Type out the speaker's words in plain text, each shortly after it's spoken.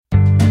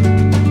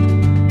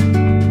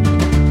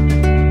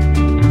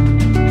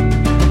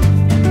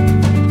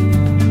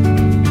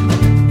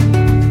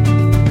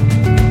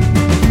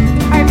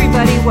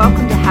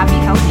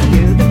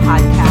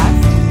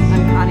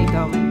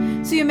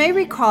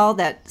recall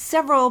that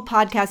several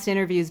podcast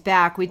interviews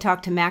back, we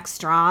talked to Max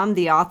Strom,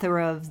 the author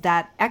of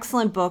that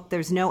excellent book,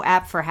 There's No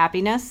App for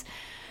Happiness.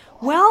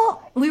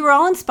 Well, we were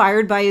all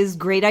inspired by his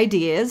great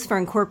ideas for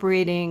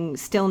incorporating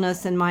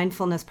stillness and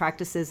mindfulness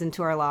practices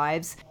into our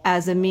lives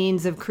as a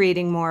means of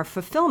creating more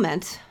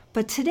fulfillment.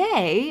 But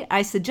today,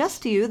 I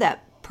suggest to you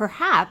that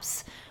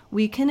perhaps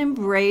we can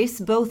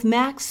embrace both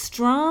Max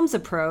Strom's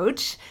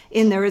approach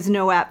in There Is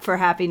No App for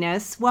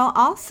Happiness, while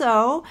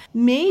also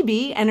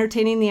maybe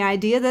entertaining the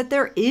idea that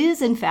there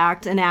is, in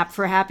fact, an app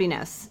for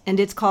happiness, and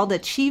it's called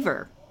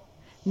Achiever.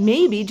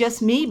 Maybe,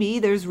 just maybe,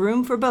 there's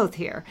room for both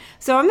here.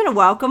 So I'm going to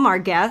welcome our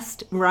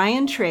guest,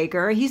 Ryan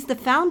Traeger. He's the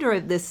founder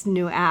of this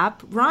new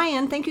app.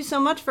 Ryan, thank you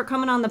so much for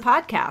coming on the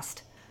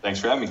podcast.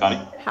 Thanks for having me,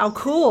 Connie. How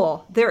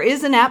cool. There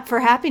is an app for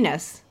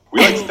happiness. We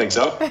like to think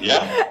so.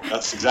 Yeah,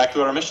 that's exactly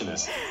what our mission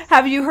is.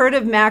 Have you heard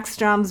of Max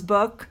Strom's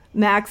book?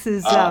 Max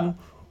is...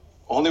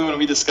 Only when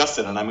we discussed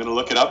it, and I'm going to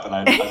look it up, and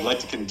I'd like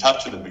to get in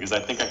touch with him because I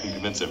think I can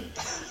convince him.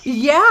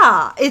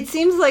 Yeah, it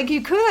seems like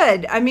you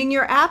could. I mean,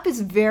 your app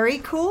is very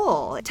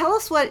cool. Tell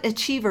us what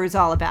Achiever is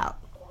all about.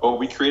 Well,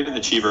 we created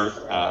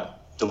Achiever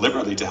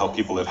deliberately to help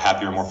people live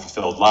happier, more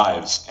fulfilled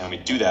lives, and we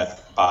do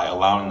that by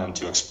allowing them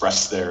to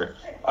express their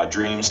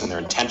dreams and their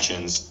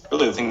intentions,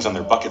 really the things on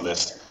their bucket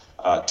list,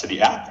 to the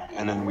app,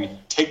 and then we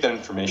take that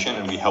information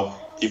and we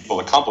help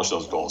people accomplish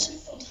those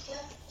goals.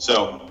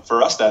 So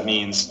for us, that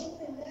means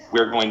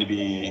we're going to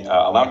be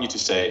allowing you to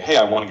say, hey,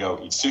 I want to go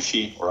eat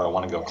sushi, or I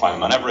want to go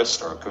climb Mount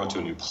Everest, or go to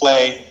a new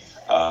play,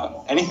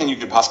 anything you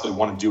could possibly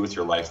want to do with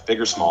your life,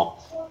 big or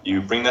small. You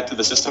bring that to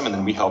the system, and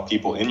then we help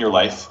people in your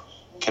life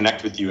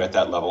connect with you at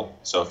that level.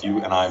 So if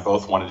you and I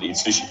both wanted to eat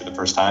sushi for the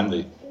first time,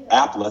 the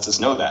app lets us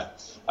know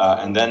that.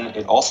 And then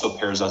it also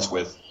pairs us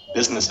with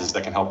businesses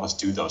that can help us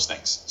do those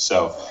things.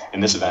 So in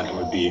this event, it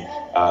would be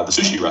the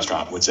sushi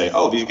restaurant would say,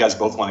 oh, these guys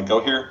both want to go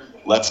here.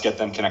 Let's get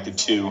them connected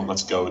too.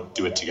 Let's go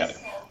do it together.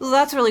 Well,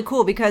 that's really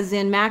cool because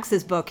in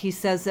Max's book, he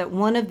says that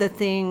one of the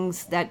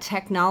things that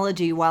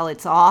technology, while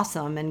it's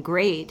awesome and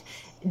great,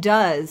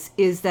 does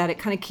is that it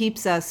kind of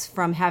keeps us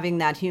from having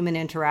that human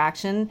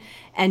interaction.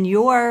 And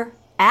your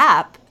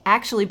app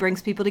actually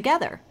brings people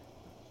together.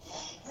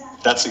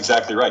 That's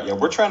exactly right. Yeah,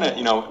 we're trying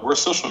to, we're a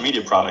social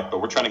media product,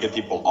 but we're trying to get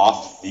people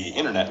off the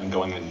internet and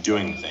going and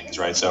doing things,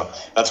 right? So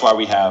that's why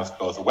we have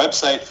both a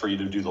website for you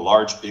to do the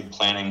large, big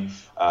planning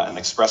and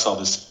express all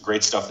this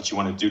great stuff that you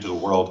want to do to the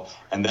world.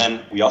 And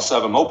then we also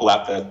have a mobile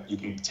app that you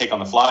can take on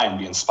the fly and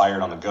be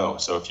inspired on the go.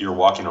 So if you're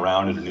walking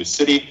around in a new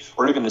city,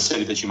 or even a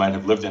city that you might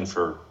have lived in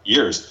for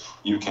years,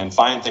 you can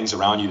find things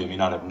around you that you may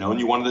not have known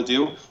you wanted to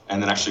do,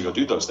 and then actually go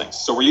do those things.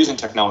 So we're using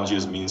technology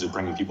as a means of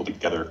bringing people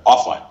together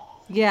offline.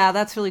 Yeah,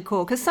 that's really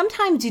cool. Because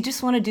sometimes you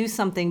just want to do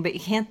something, but you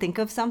can't think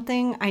of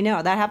something. I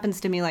know that happens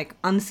to me, like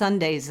on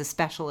Sundays,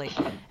 especially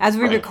as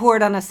we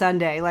record on a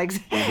Sunday. Like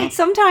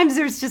sometimes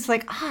there's just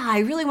like, I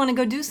really want to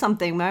go do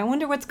something, but I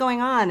wonder what's going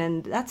on.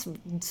 And that's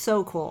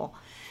so cool.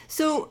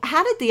 So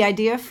how did the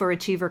idea for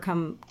Achiever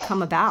come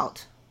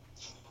about?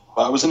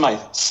 Well, I was in my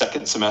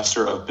second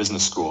semester of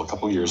business school a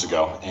couple of years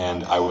ago,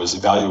 and I was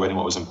evaluating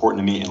what was important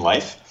to me in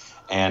life.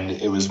 And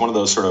it was one of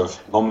those sort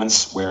of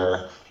moments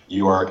where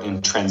you are in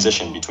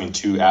transition between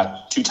two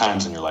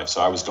times in your life.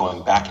 So I was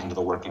going back into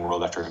the working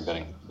world after having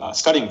been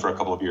studying for a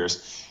couple of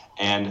years,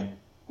 and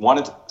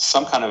wanted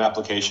some kind of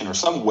application or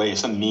some way,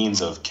 some means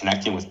of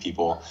connecting with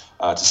people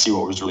to see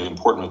what was really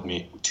important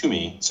to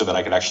me, so that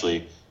I could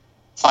actually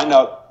find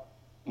out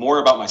more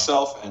about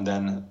myself and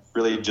then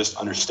really just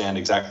understand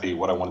exactly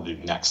what I wanted to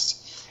do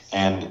next.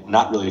 And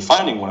not really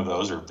finding one of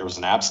those, or there was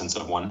an absence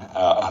of one,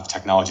 of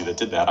technology that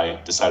did that,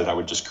 I decided I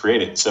would just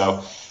create it.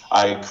 So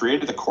I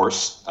created a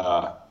course,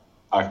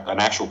 an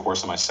actual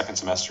course in my second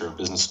semester of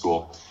business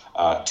school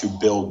to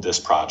build this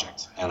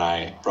project. And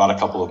I brought a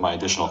couple of my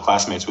additional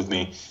classmates with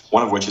me,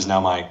 one of which is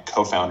now my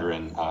co-founder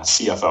and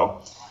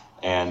CFO.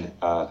 And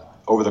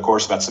over the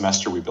course of that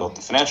semester, we built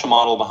the financial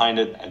model behind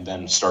it and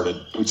then started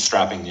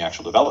bootstrapping the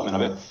actual development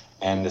of it.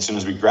 And as soon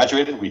as we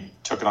graduated, we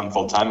took it on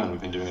full time, and we've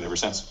been doing it ever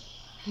since.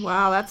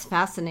 Wow, that's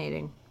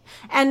fascinating.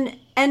 And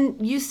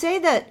you say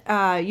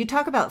that you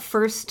talk about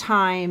first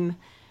time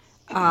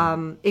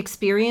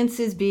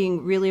experiences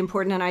being really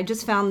important. And I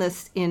just found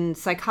this in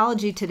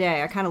Psychology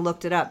Today. I kind of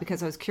looked it up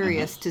because I was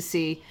curious to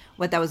see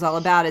what that was all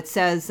about. It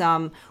says,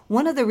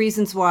 one of the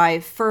reasons why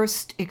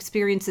first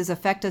experiences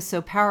affect us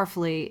so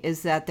powerfully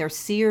is that they're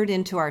seared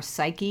into our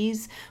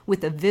psyches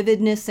with a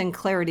vividness and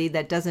clarity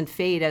that doesn't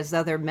fade as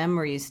other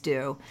memories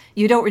do.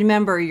 You don't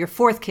remember your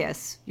fourth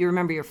kiss, you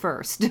remember your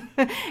first.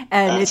 And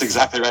that's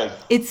exactly right.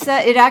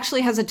 It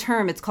actually has a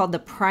term. It's called the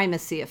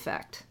primacy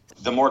effect.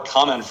 The more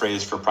common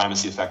phrase for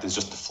primacy effect is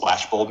just the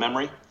flashbulb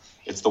memory.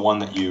 It's the one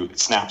that it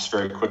snaps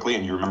very quickly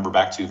and you remember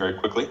back to very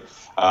quickly.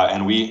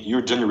 And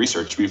you're doing your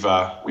research. We've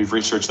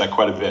researched that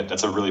quite a bit.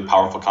 That's a really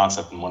powerful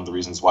concept, and one of the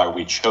reasons why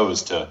we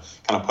chose to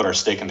kind of put our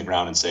stake in the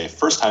ground and say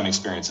first-time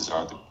experiences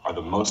are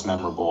the most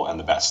memorable and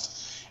the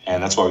best.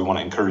 And that's why we want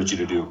to encourage you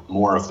to do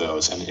more of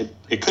those. And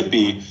it could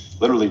be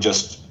literally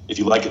just, if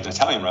you like an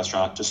Italian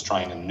restaurant, just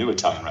trying a new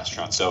Italian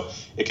restaurant. So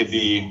it could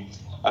be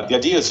the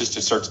idea is just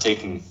to start to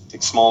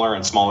take smaller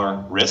and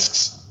smaller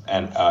risks,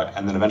 and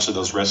then eventually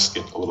those risks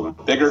get a little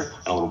bit bigger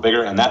and a little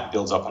bigger, and that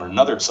builds up on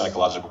another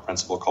psychological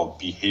principle called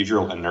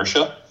behavioral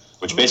inertia,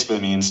 which basically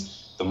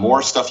means the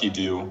more stuff you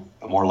do,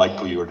 the more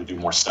likely you are to do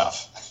more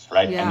stuff,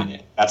 right? Yeah.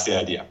 And that's the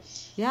idea.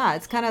 Yeah,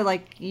 it's kind of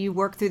like you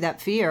work through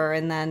that fear,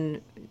 and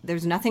then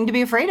there's nothing to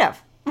be afraid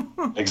of.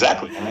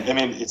 Exactly. And I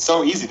mean, it's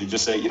so easy to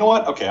just say, you know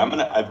what? Okay,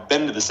 I've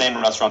been to the same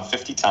restaurant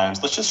 50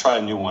 times. Let's just try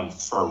a new one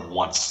for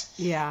once.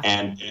 Yeah.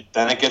 And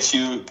then it gets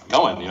you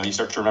going. You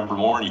start to remember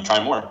more and you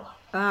try more.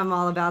 I'm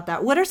all about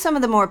that. What are some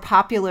of the more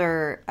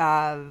popular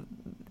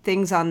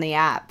things on the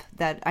app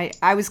that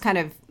I was kind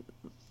of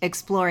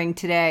exploring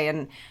today,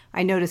 and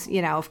I noticed,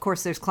 of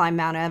course there's Climb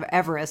Mount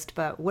Everest,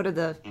 but what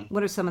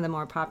are some of the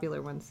more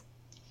popular ones?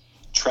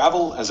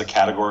 Travel as a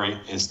category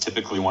is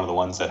typically one of the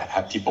ones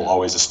that people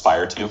always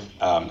aspire to.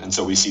 And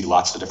so we see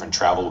lots of different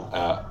travel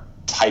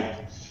type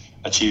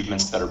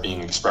achievements that are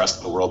being expressed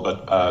in the world.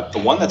 But the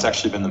one that's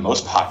actually been the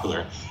most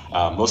popular,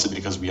 mostly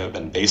because we have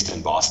been based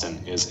in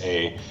Boston,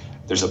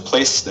 there's a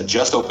place that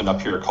just opened up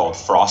here called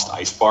Frost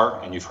Ice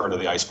Bar. And you've heard of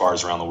the ice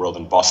bars around the world,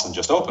 and Boston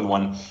just opened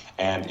one.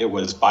 And it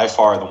was by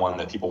far the one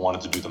that people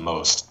wanted to do the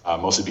most,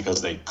 mostly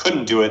because they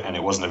couldn't do it and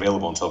it wasn't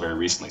available until very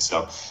recently.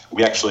 So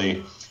we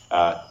actually...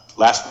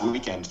 last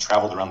weekend,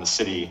 traveled around the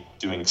city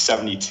doing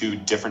 72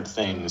 different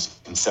things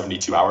in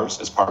 72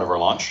 hours as part of our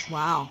launch.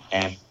 Wow.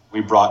 And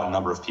we brought a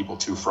number of people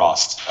to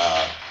Frost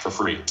for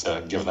free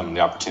to give them the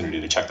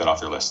opportunity to check that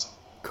off their list.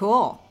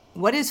 Cool.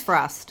 What is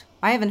Frost?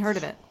 I haven't heard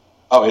of it.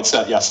 Oh, it's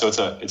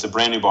a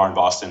brand new bar in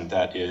Boston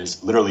that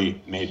is literally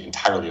made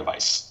entirely of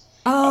ice.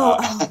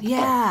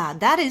 Yeah,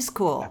 that is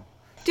cool.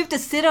 Do you have to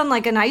sit on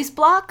like an ice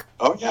block?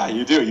 Oh, yeah,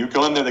 you do. You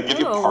go in there, they give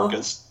you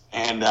parkas,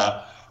 and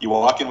you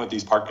walk in with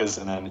these parkas,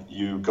 and then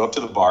you go up to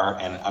the bar,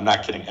 and I'm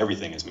not kidding,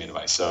 everything is made of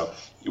ice. So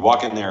you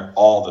walk in there,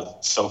 all the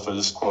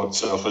sofas, quote,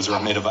 sofas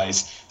are made of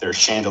ice. There's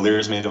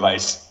chandeliers made of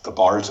ice. The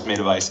bars are made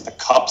of ice. The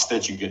cups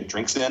that you get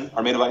drinks in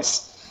are made of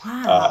ice.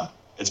 Wow.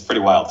 It's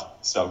pretty wild.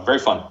 So very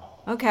fun.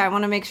 Okay, I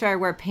want to make sure I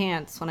wear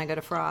pants when I go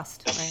to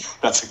Frost. Right?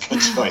 That's a good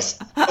choice.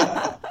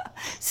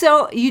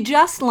 So you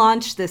just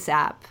launched this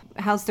app.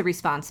 How's the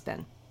response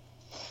been?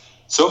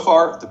 So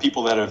far, the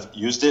people that have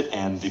used it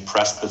and the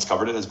press that's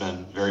covered it has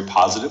been very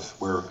positive.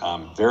 We're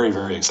very,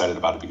 very excited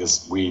about it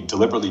because we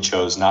deliberately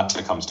chose not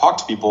to come talk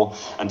to people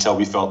until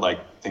we felt like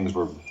things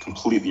were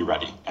completely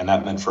ready. And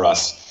that meant for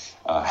us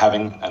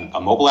having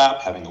a mobile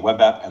app, having a web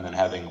app, and then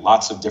having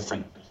lots of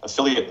different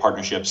affiliate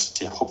partnerships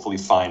to hopefully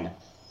find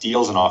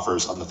deals and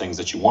offers on the things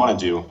that you want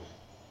to do.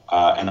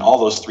 And all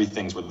those three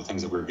things were the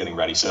things that we were getting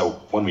ready.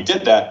 So when we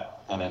did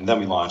that, and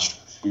then we launched,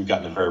 we've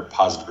gotten a very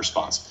positive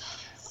response.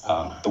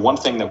 The one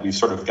thing that we've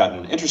sort of gotten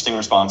an interesting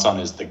response on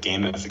is the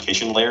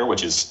gamification layer,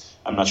 which is,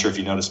 I'm not sure if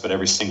you noticed, but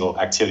every single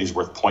activity is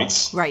worth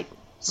points. Right.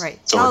 So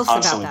Tell we're us about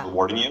constantly that.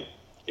 rewarding you.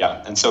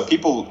 Yeah. And so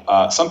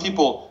some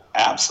people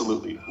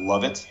absolutely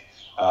love it.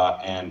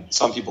 And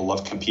some people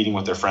love competing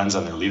with their friends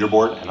on their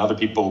leaderboard. And other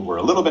people were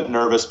a little bit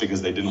nervous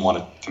because they didn't want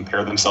to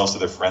compare themselves to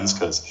their friends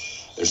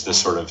because there's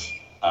this sort of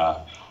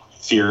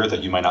fear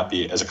that you might not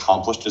be as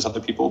accomplished as other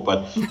people,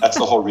 but that's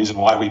the whole reason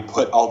why we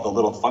put all the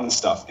little fun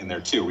stuff in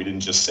there too. We didn't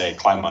just say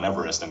climb Mount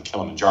Everest and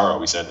Kilimanjaro.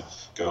 We said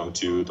go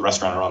to the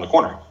restaurant around the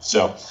corner.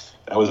 So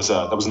that was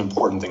an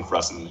important thing for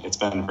us, and it's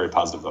been very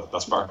positive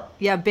thus far.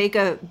 Yeah, bake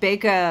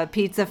a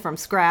pizza from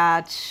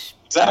scratch.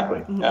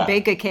 Exactly. Yeah.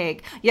 Bake a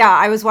cake. Yeah,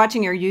 I was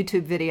watching your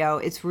YouTube video.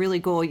 It's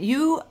really cool.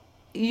 You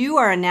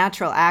are a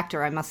natural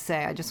actor, I must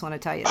say. I just want to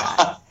tell you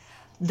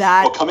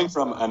that. Well, coming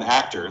from an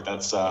actor,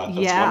 that's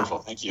wonderful.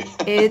 Thank you.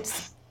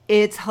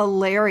 It's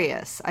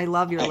hilarious. I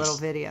love your Thanks. Little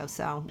video.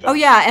 So, Oh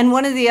yeah, and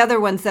one of the other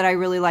ones that I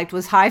really liked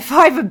was High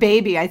Five a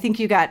Baby. I think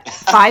you got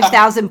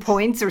 5,000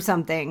 points or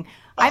something.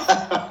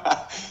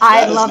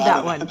 I love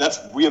that one.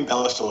 We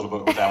embellished a little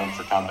bit with that one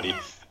for comedy.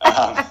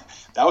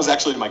 That was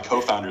actually my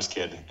co-founder's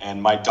kid,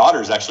 and my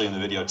daughter's actually in the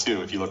video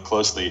too. If you look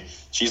closely,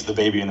 she's the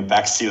baby in the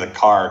back seat of the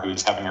car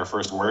who's having her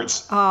first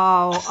words.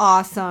 Oh,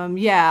 awesome!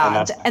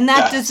 Yeah, and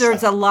that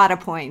deserves a lot of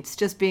points.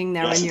 Just being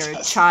there when your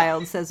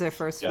child says their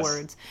first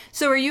words.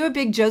 So, are you a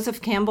big Joseph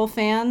Campbell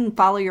fan?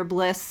 Follow Your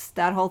Bliss,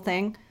 that whole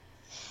thing.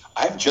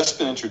 I've just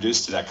been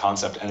introduced to that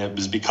concept, and it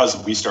was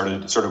because we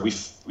started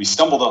we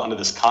stumbled onto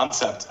this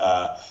concept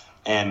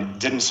and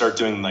didn't start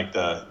doing like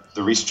the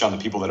research on the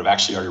people that have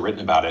actually already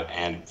written about it.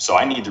 And so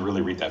I need to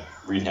really read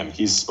him.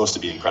 He's supposed to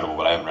be incredible,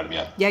 but I haven't read him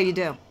yet. Yeah, you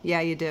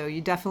do.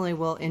 You definitely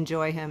will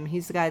enjoy him.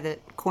 He's the guy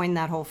that coined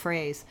that whole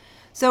phrase.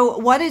 So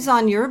what is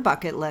on your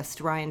bucket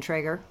list, Ryan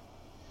Traeger?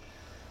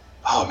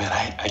 Oh man,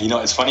 I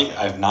it's funny.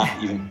 I've not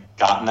even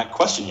gotten that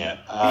question yet.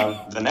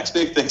 The next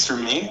big things for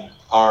me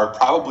are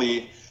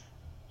probably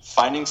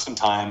finding some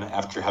time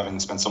after having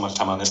spent so much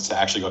time on this to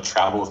actually go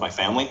travel with my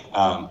family.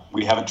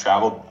 We haven't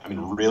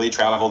really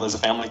traveled as a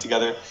family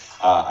together.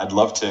 I'd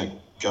love to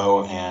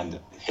go and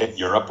hit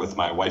Europe with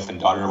my wife and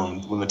daughter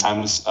when the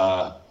time is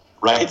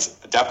right.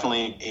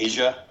 Definitely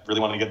Asia.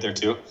 Really want to get there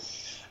too.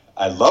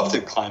 I'd love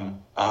to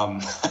climb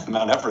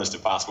Mount Everest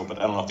if possible,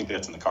 but I think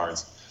that's in the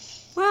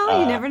cards. Well,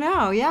 you never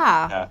know.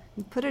 Yeah.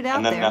 Put it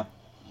out there.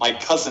 my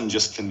cousin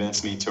just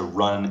convinced me to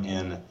run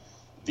in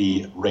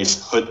the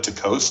race Hood to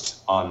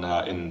Coast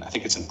I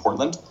think it's in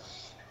Portland.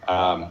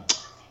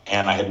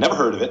 And I had never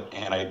heard of it,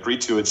 and I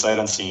agreed to it sight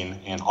unseen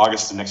in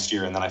August of next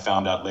year, and then I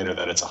found out later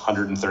that it's a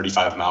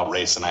 135-mile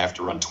race, and I have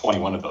to run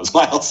 21 of those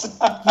miles.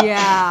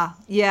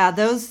 Yeah,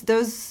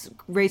 those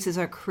races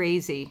are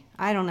crazy.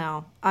 I don't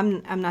know.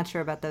 I'm not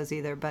sure about those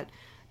either, but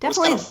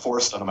definitely. I was kind of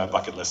forced onto my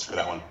bucket list for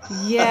that one.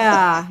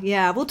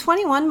 Yeah. Well,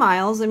 21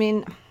 miles, I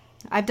mean,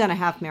 I've done a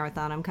half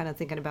marathon. I'm kind of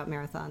thinking about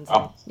marathons.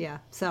 Oh. Yeah,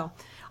 so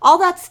all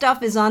that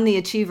stuff is on the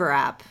Achiever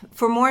app.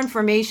 For more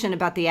information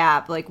about the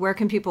app, like where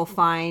can people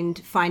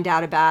find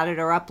out about it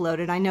or upload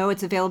it? I know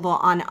it's available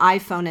on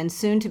iPhone and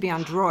soon to be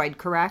on Droid,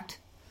 correct?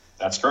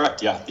 That's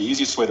correct, yeah. The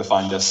easiest way to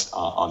find us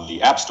on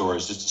the App Store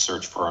is just to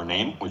search for our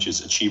name, which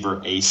is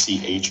Achiever,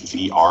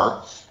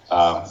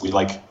 ACHVR. We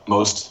like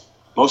most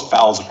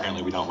vowels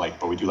apparently we don't like,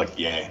 but we do like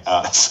the A.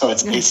 So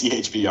it's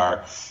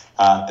ACHVR.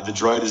 The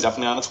Droid is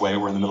definitely on its way.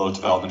 We're in the middle of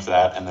development for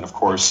that. And then, of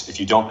course, if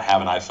you don't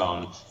have an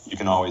iPhone, you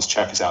can always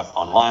check us out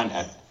online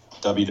at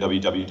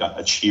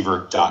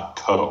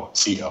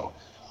www.achiever.co.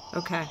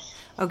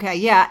 Okay.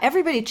 Yeah.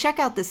 Everybody check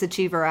out this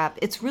Achiever app.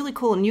 It's really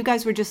cool. And you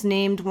guys were just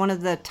named one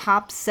of the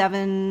top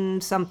 7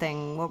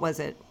 something. What was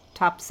it?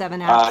 Top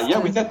 7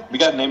 apps? We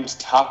got named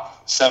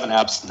top 7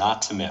 apps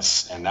not to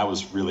miss. And that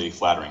was really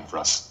flattering for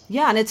us.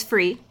 Yeah. And it's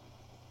free.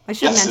 I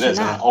should mention that. Yes, it is.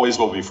 And it always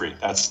will be free.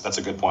 That's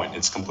a good point.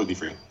 It's completely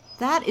free.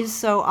 That is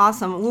so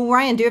awesome. Well,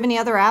 Ryan, do you have any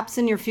other apps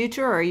in your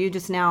future, or are you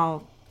just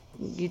now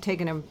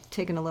taking a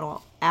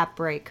little app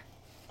break?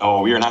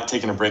 Oh, we are not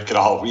taking a break at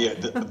all.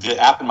 The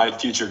app in my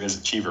future is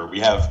Achiever. We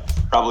have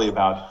probably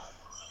about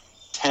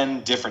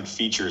 10 different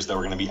features that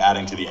we're going to be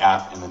adding to the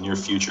app in the near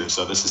future.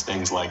 So this is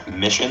things like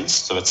missions.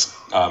 So it's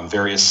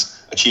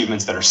various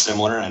achievements that are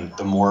similar, and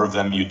the more of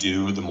them you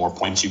do, the more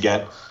points you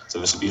get.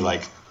 So this would be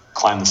like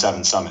climb the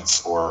 7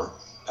 summits or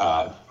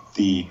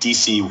the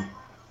DC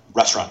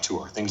restaurant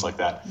tour, things like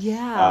that.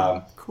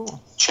 Yeah, cool.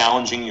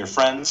 Challenging your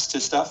friends to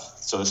stuff.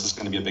 So this is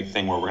going to be a big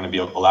thing where we're going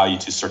to allow you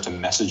to start to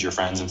message your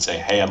friends and say,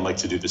 hey, I'd like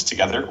to do this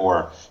together,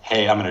 or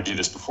hey, I'm going to do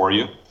this before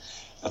you.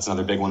 That's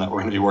another big one that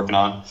we're going to be working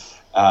on.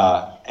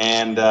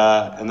 And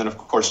then, of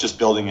course, just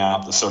building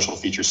out the social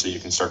features so you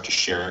can start to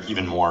share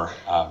even more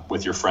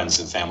with your friends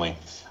and family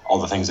all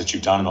the things that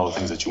you've done and all the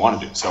things that you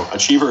want to do. So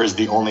Achiever is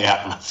the only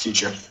app in the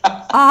future.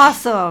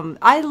 Awesome.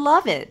 I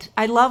love it.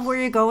 I love where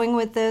you're going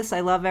with this. I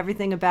love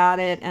everything about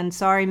it. And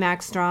sorry,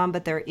 Max Strom,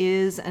 but there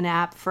is an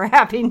app for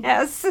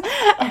happiness.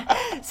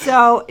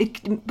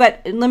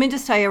 But let me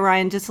just tell you,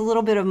 Ryan, just a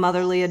little bit of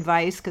motherly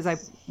advice, because I'm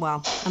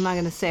not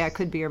going to say I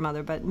could be your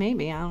mother, but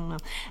maybe, I don't know.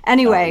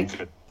 Anyway,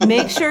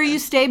 make sure you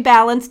stay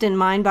balanced in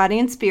mind, body,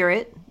 and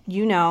spirit.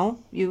 You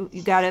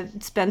got to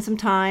spend some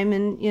time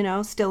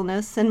in,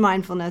 stillness and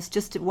mindfulness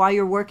just while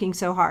you're working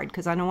so hard,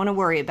 because I don't want to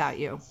worry about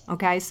you.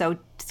 Okay. So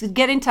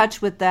get in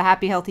touch with the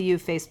Happy Healthy You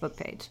Facebook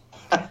page.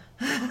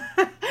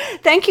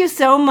 Thank you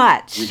so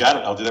much. You got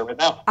it. I'll do that right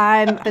now.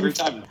 Have a great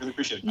time. Really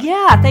appreciate it.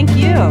 Yeah. Thank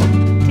you.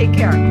 Take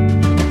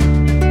care.